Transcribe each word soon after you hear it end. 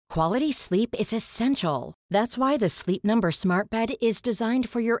Quality sleep is essential. That's why the Sleep Number Smart Bed is designed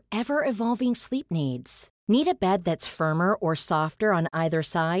for your ever-evolving sleep needs. Need a bed that's firmer or softer on either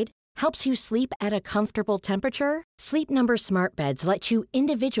side? Helps you sleep at a comfortable temperature? Sleep Number Smart Beds let you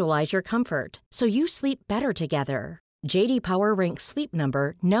individualize your comfort so you sleep better together. J.D. Power ranks Sleep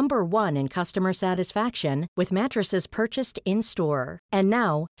Number number 1 in customer satisfaction with mattresses purchased in-store. And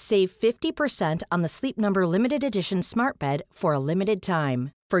now, save 50% on the Sleep Number Limited Edition Smart Bed for a limited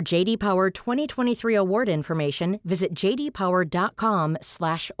time. For J.D. Power 2023 award information, visit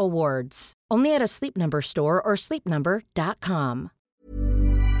jdpower.com/awards. Only at a Sleep Number store or sleepnumber.com.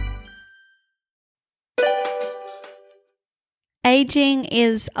 Aging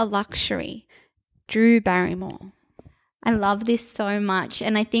is a luxury. Drew Barrymore. I love this so much.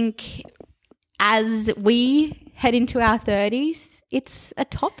 And I think as we head into our 30s, it's a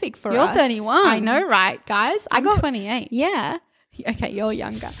topic for us. You're 31. I know, right, guys? I'm 28. Yeah. Okay, you're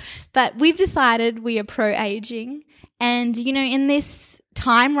younger. But we've decided we are pro-aging. And, you know, in this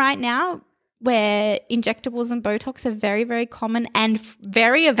time right now where injectables and Botox are very, very common and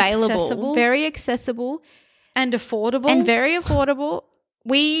very available, very accessible. And affordable. And very affordable.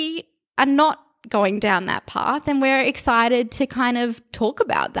 We are not going down that path, and we're excited to kind of talk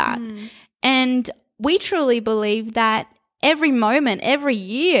about that. And we truly believe that every moment, every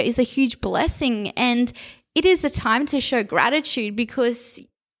year is a huge blessing, and it is a time to show gratitude because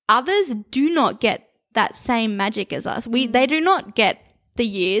others do not get that same magic as us. They do not get the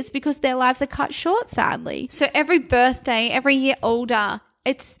years because their lives are cut short, sadly. So every birthday, every year older,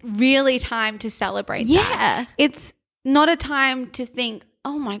 it's really time to celebrate that. It's not a time to think,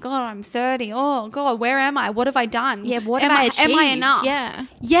 oh my God, I'm 30. Oh God, where am I? What have I done? Yeah, what have I achieved? Am I enough? Yeah.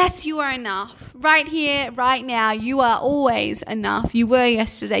 Yes, you are enough. Right here, right now, you are always enough. You were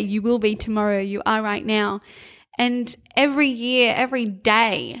yesterday, you will be tomorrow, you are right now. And every year, every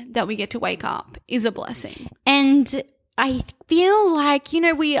day that we get to wake up is a blessing. And I feel like, you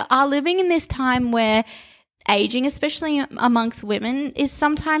know, we are living in this time where aging, especially amongst women, is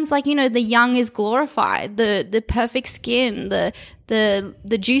sometimes like, you know, the young is glorified, the perfect skin, the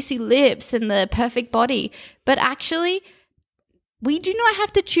juicy lips and the perfect body. But actually, we do not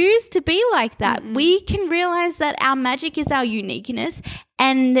have to choose to be like that. We can realize that our magic is our uniqueness.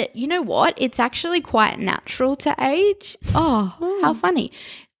 And you know what? It's actually quite natural to age. Oh, how funny.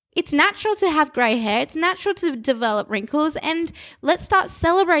 It's natural to have grey hair. It's natural to develop wrinkles. And let's start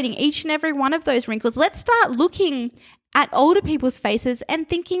celebrating each and every one of those wrinkles. Let's start looking at older people's faces and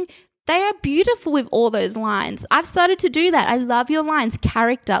thinking they are beautiful with all those lines. I've started to do that. I love your lines,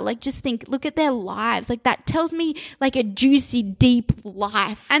 character. Like, just think, look at their lives. Like, that tells me like a juicy, deep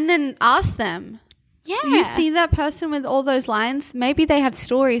life. And then ask them. Yeah. You see that person with all those lines? Maybe they have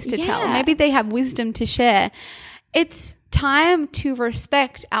stories to tell. Maybe they have wisdom to share. It's time to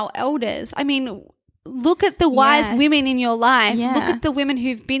respect our elders. I mean, look at the wise women in your life. Yeah. Look at the women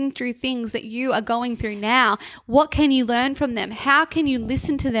who've been through things that you are going through now. What can you learn from them? How can you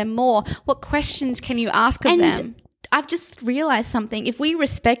listen to them more? What questions can you ask of them? I've just realized something. If we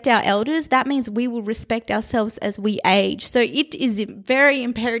respect our elders, that means we will respect ourselves as we age. So it is very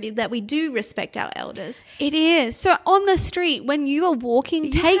imperative that we do respect our elders. It is. So on the street, when you are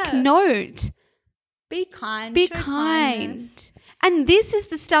walking, take note. Be kind. Be show kind. kindness. And this is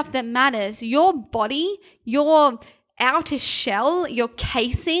the stuff that matters. Your body, your outer shell, your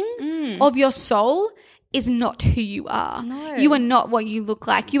casing of your soul is not who you are. No. You are not what you look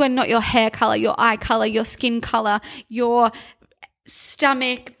like. You are not your hair color, your eye color, your skin color, your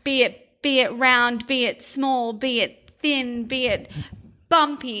stomach, be it round, be it small, be it thin, be it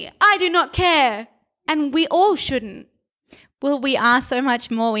bumpy. I do not care. And we all shouldn't. Well, we are so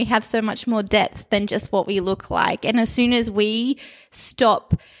much more. We have so much more depth than just what we look like. And as soon as we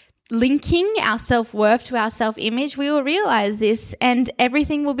stop linking our self-worth to our self-image, we will realize this and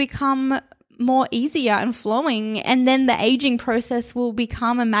everything will become more easier and flowing. And then the aging process will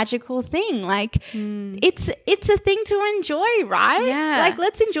become a magical thing. Like it's a thing to enjoy, right? Yeah. Like,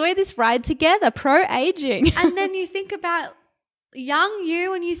 let's enjoy this ride together, pro-aging. And then you think about young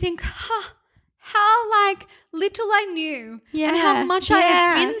you and you think, how like little I knew and how much I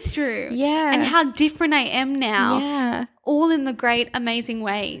have been through and how different I am now, all in the great, amazing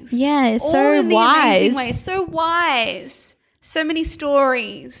ways. Yeah, all so in the wise. amazing ways. So wise. So many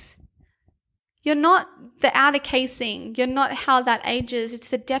stories. You're not the outer casing. You're not how that ages. It's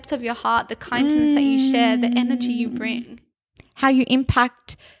the depth of your heart, the kindness that you share, the energy you bring. How you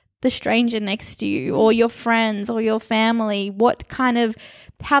impact the stranger next to you or your friends or your family, what kind of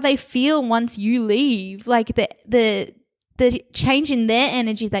how they feel once you leave, like the the change in their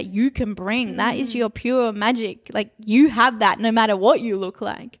energy that you can bring. That is your pure magic. Like, you have that no matter what you look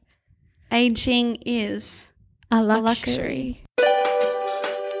like. Aging is A luxury.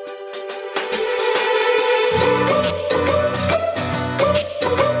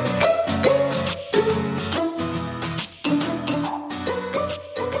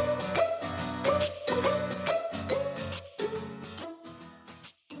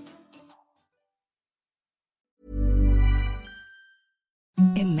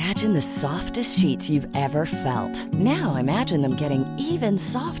 Imagine the softest sheets you've ever felt. Now imagine them getting even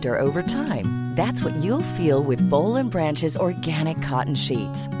softer over time. That's what you'll feel with Boll & Branch's organic cotton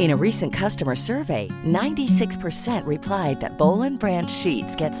sheets. In a recent customer survey, 96% replied that Boll & Branch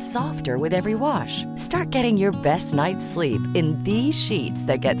sheets get softer with every wash. Start getting your best night's sleep in these sheets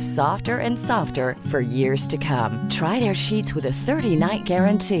that get softer and softer for years to come. Try their sheets with a 30-night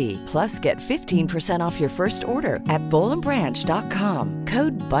guarantee. Plus, get 15% off your first order at bollandbranch.com.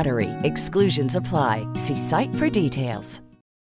 Code BUTTERY. Exclusions apply. See site for details.